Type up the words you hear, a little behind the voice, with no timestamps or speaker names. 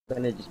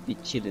gonna just be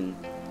chilling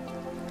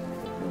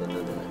in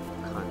another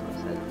car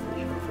outside of the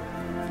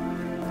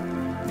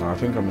shop. No, I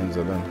think I'm in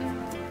Zelen.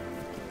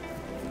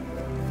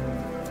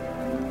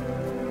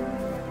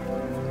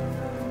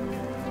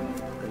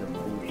 Kind of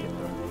bullshit,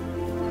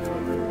 man. Just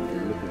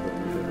looking for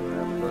people who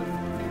have fun.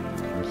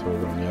 So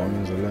yeah, I'm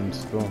in Zelen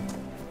still.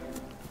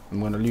 I'm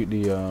gonna loot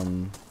the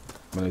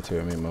military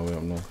and make my way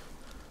up north.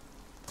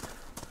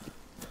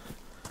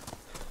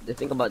 The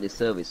thing about this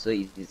server is so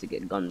easy to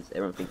get guns.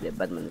 Everyone thinks they're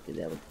bad man if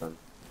they have a gun.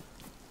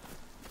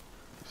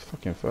 It's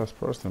fucking first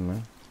person,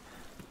 man.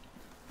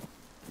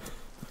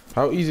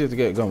 How easy is it to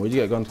get a gun? Where'd you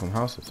get guns from?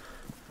 Houses?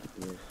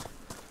 Yeah.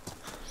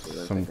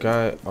 Some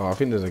guy, oh, I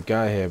think there's a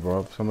guy here,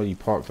 bro. Somebody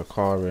parked a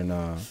car in,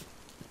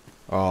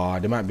 oh,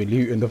 they might be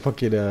looting the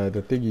fucking,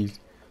 the thingies.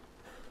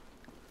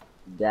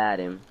 Got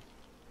him.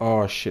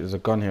 Oh shit, there's a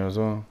gun here as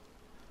well.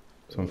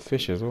 Some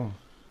fish as well.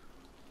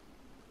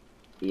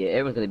 Yeah,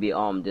 everyone's gonna be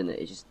armed in it.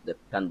 It's just the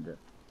panda.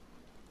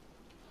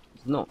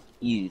 It's not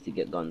easy to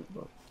get guns,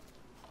 bro.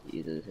 It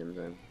is at the same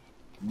time.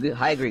 The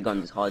high grade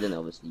guns is hard in it,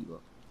 obviously, bro.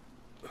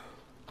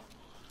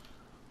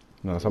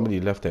 No,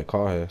 somebody left their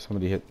car here.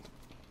 Somebody hit.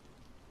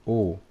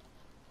 Oh.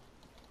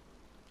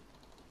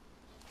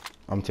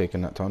 I'm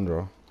taking that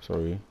Tundra.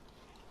 Sorry.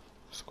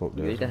 Scope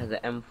there. This guy has an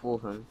M4,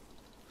 fam.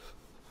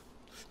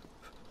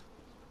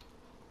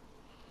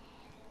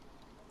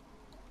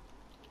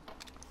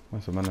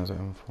 Where's the man has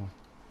an M4?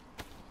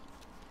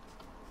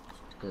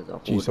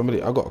 Gee,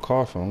 somebody, I got a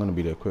car fam. I'm gonna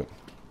be there quick.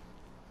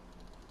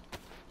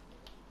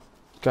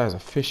 Guys are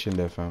fishing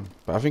there, fam.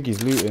 But I think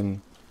he's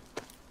looting.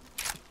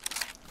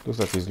 Looks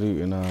like he's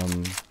looting. Oh,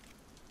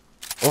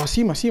 I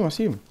see him. I see him. I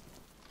see him.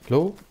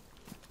 Hello.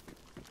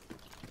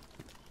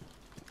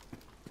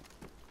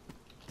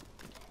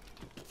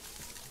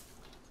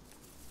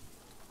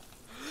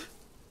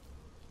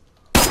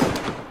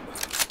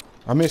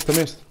 I missed. I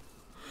missed.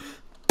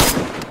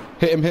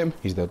 Hit him. Hit him.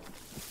 He's dead.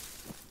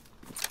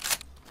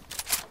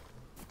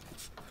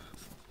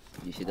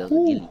 You see, that was a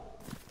ghillie.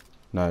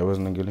 Nah, it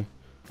wasn't a ghillie.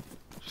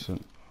 Just a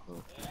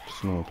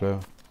normal player.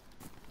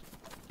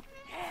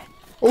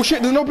 Oh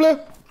shit, there's no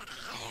player!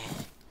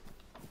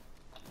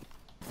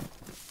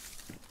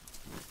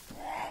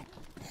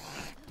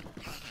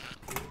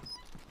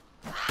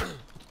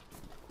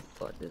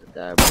 God, there's a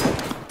guy, bro.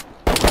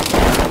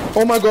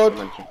 Oh my god!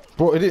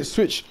 Bro, it didn't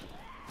switch.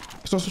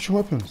 It's not switching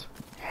weapons.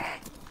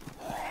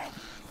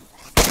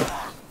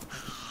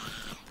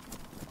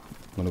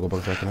 I'm gonna go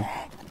back to him.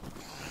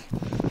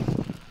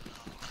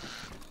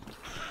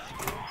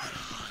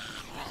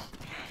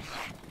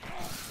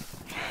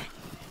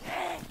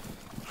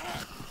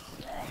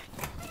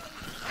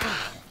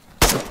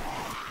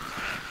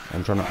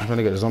 I'm trying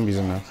to get the zombies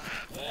in there.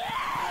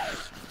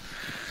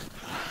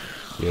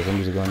 Yeah,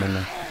 zombies are going in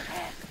there.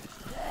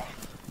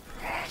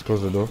 Let's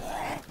close the door.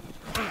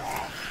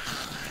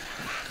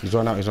 He's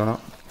run out, he's run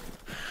out.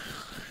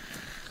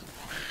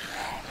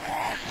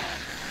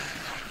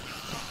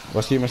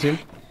 I see him, I see him.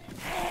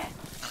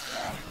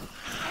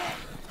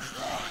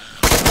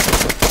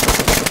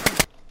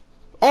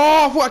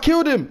 Oh, I thought I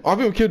killed him. I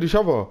think we killed each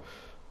other.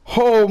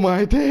 Oh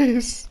my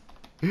days.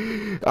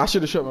 I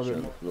should have shot my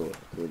bit.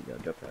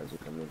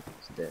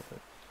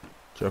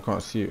 I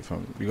can't see it,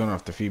 fam. You're gonna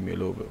have to feed me a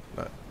little bit.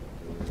 Like.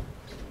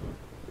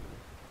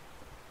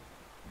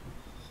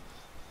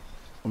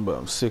 But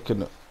I'm sick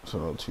in it, so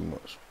not too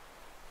much.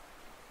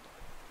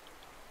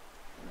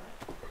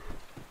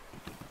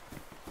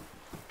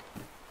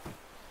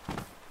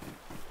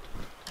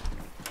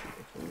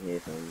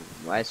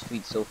 Why is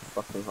food so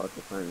fucking hard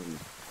to find?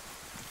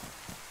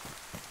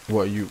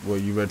 What you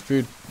read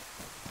food?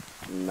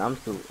 I'm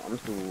still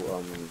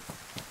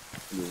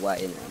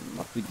white in it.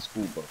 My food is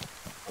full, but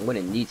I'm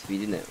gonna need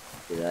food in it.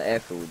 The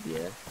airfield would be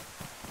there.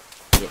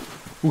 Yeah.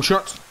 Who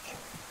shots?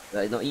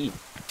 That is not you.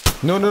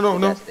 No.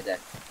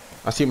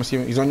 I see him.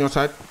 He's on your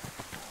side.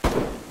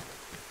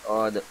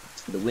 Oh, the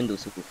window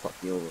super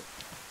fucked me over.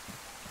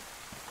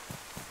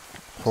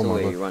 Oh my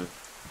where god. you run.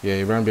 Yeah,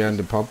 he ran behind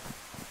the pub.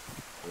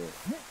 Yeah.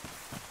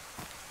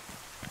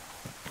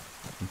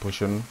 I'm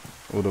pushing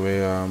all the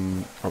way up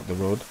the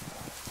road.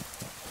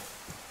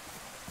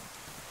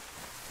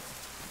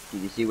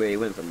 Did you see where he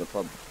went from the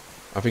pub?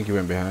 I think he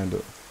went behind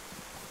it.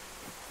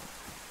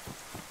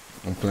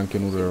 I'm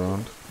flanking all the way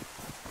around.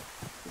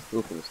 He's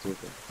stalking.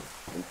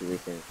 In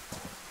position.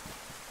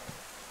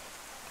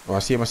 Oh, I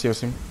see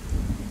him.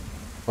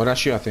 Oh,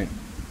 that's you, I think.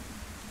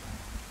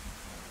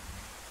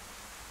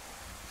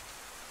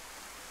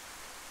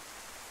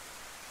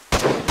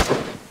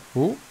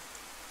 Who?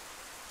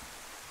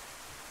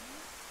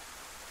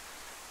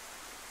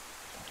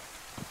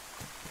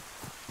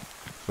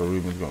 So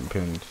Ruben's got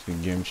pinned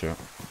in game chat.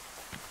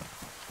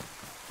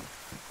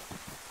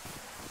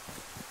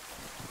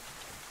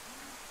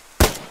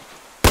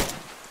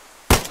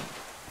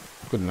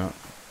 Good enough.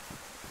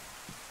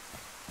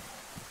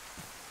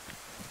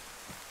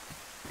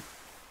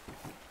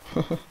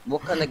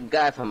 What kind of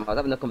guy, fam? I was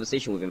having a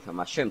conversation with him, fam.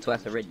 I showed him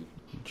twice already.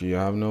 Gee,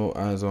 I have no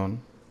eyes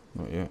on.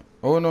 Not yet.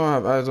 Oh no, I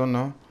have eyes on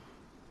now.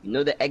 You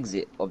know the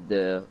exit of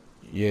the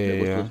Yeah, The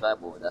yeah. Bushwood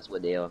Tribal, that's where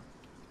they are.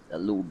 That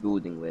little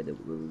building where the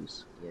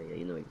rooms. Yeah,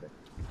 you know exactly.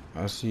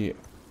 I see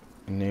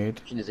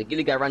nade. There's a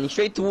ghillie guy running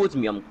straight towards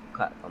me. I'm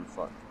cut. I'm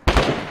fucked.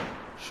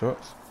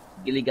 Shots.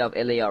 Ghillie guy of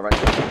LAR running.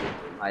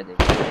 I'm hiding.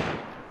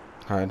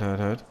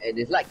 Hide.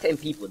 There's like 10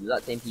 people. There's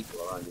like 10 people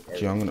around this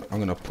Gee, area. I'm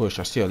gonna push.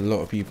 I see a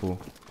lot of people.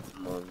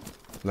 Come on.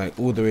 Like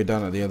all the way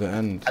down at the other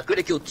end. I could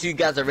have killed 2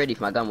 guys already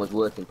if my gun was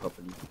working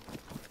properly.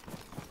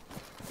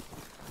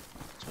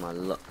 It's my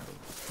luck.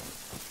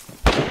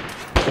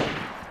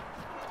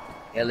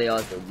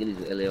 LARs though, ghillies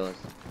with LARs.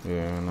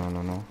 Yeah,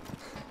 no.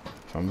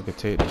 Fam, we could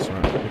take this,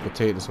 right? We could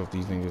take this off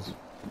these niggas.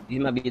 These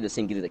might be the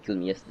same ghillies that killed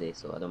me yesterday,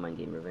 so I don't mind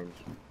getting revenge.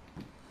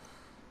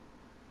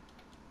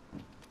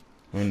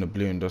 We're in the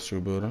blue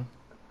industrial building.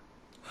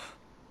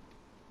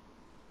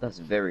 That's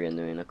very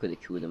annoying. I could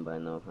have killed him by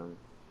now, fam.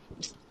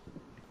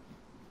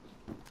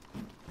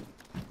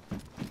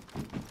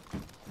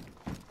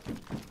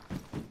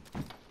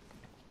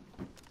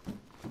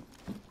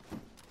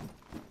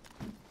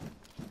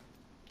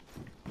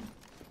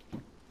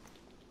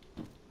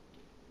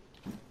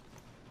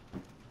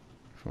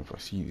 If I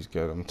see these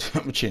guys,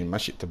 I'm changing my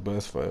shit to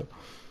burst fire. Of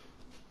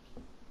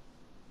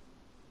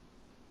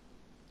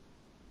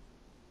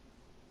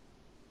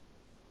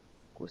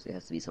course, there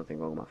has to be something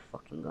wrong with my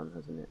fucking gun,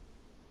 hasn't it?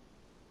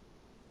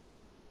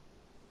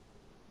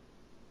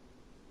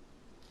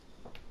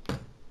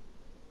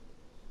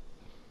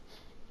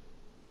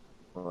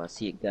 Oh, I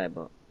see a guy,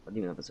 but I didn't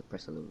even have a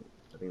suppressor limit.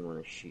 I didn't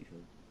want to shoot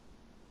him.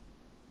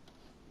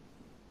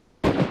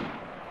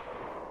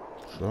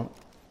 Shot.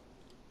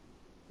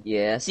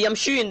 Yeah, see, I'm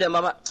shooting them.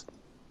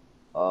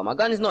 Oh, my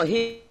gun is not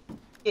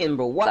hitting,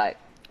 bro. Why? Like,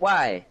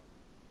 why?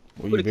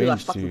 What Could have killed like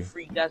you fucking to?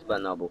 3 guys by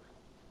now, bro.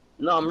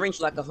 No, I'm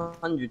ranged like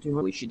 100,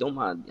 200. Shit, don't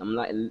mind. I'm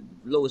like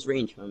lowest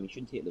range, man. You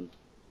should hit them.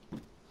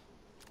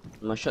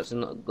 My shots are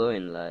not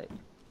going, like,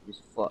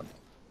 just fucked.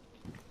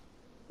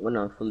 When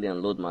I fully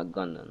unload my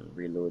gun and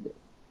reload it.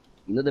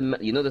 You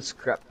know the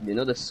scrap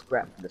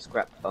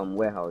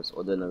warehouse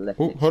or the left.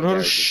 Oh, hold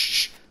on,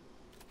 shh.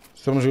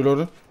 Someone's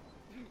reloading.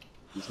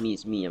 It's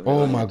me. I'm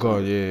Oh my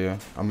god, yeah.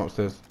 I'm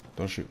upstairs.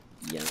 Don't shoot.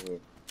 Yeah, I'm here.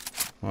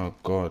 Oh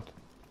god.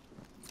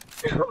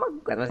 Oh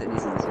my god, I said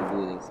this is some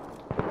buildings.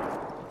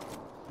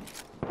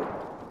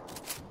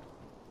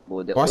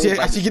 Bro, Oh, I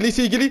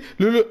see Gilly.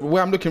 Look,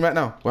 where I'm looking right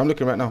now.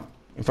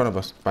 In front of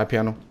us. By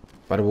piano.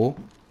 By the wall.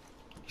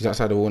 He's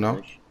outside the wall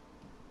now.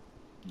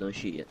 Don't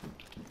shoot yet.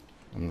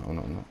 I'm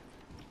not.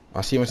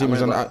 I see him.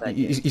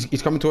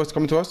 He's coming to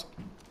us.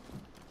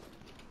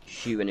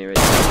 Shoot when you're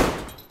ready.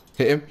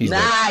 Hit him. He's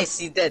nice,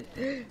 he's dead.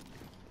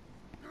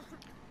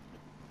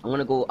 I'm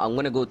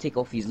gonna go take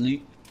off his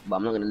loot, but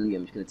I'm not gonna loot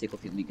him. I'm just gonna take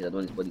off his loot because I don't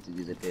want his body to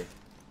disappear.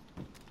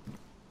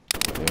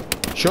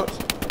 Yeah. Shots.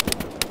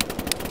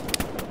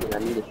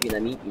 Shooting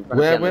at me. In front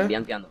Where? of piano,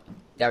 behind piano.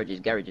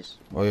 Garages.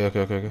 Oh yeah,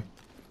 okay.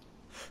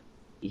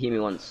 He hit me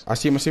once. I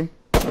see him.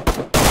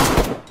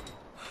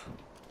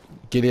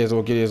 Gilly as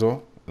well. I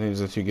think there's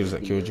the 2 gillies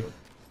that killed you.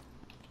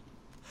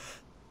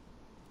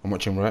 I'm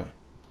watching right.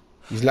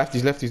 He's left.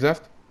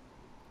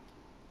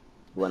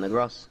 Go on the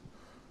grass.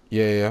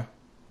 Yeah.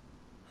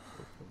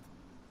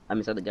 I'm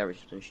inside the garage.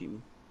 Don't shoot me.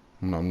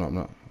 I'm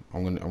not.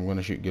 I'm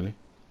gonna shoot Gilly.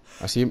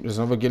 I see him. There's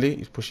another Gilly.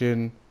 He's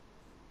pushing.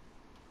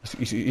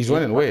 He's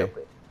running away.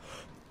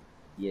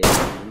 Yeah.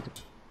 I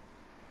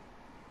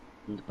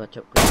need to patch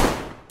up quick.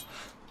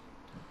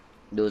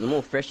 There was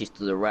more freshies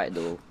to the right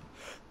though.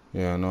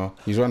 Yeah, I know.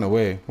 He's run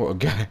away. What a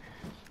guy.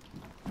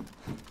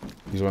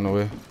 He's run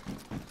away.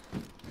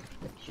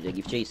 Should I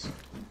give chase?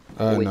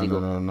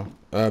 No.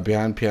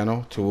 Behind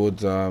piano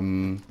towards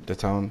the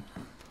town.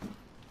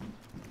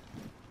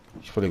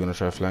 He's probably gonna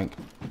try flank.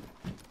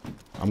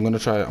 I'm gonna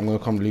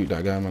come loot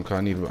that guy, man. Cause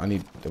I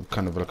need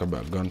kind of like a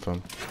better gun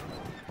from.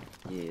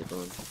 Yeah, go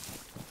on.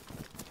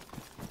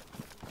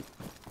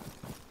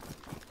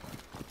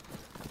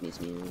 Miss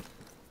me.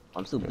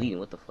 I'm still bleeding.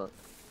 What the fuck?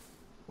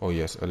 Oh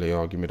yes,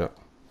 LAR. Give me that.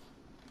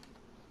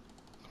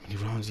 How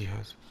many rounds he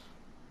has?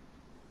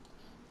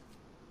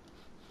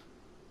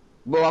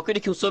 Bro, I could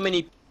have killed so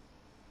many.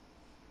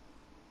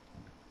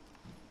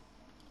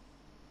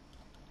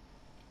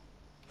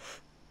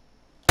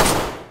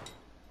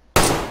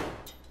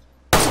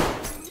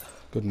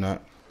 Good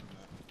night.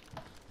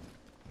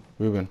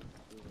 Ruben.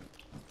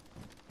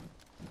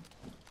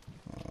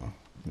 Oh,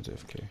 he's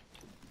AFK.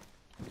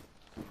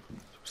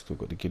 Still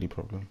got the giddy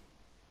problem.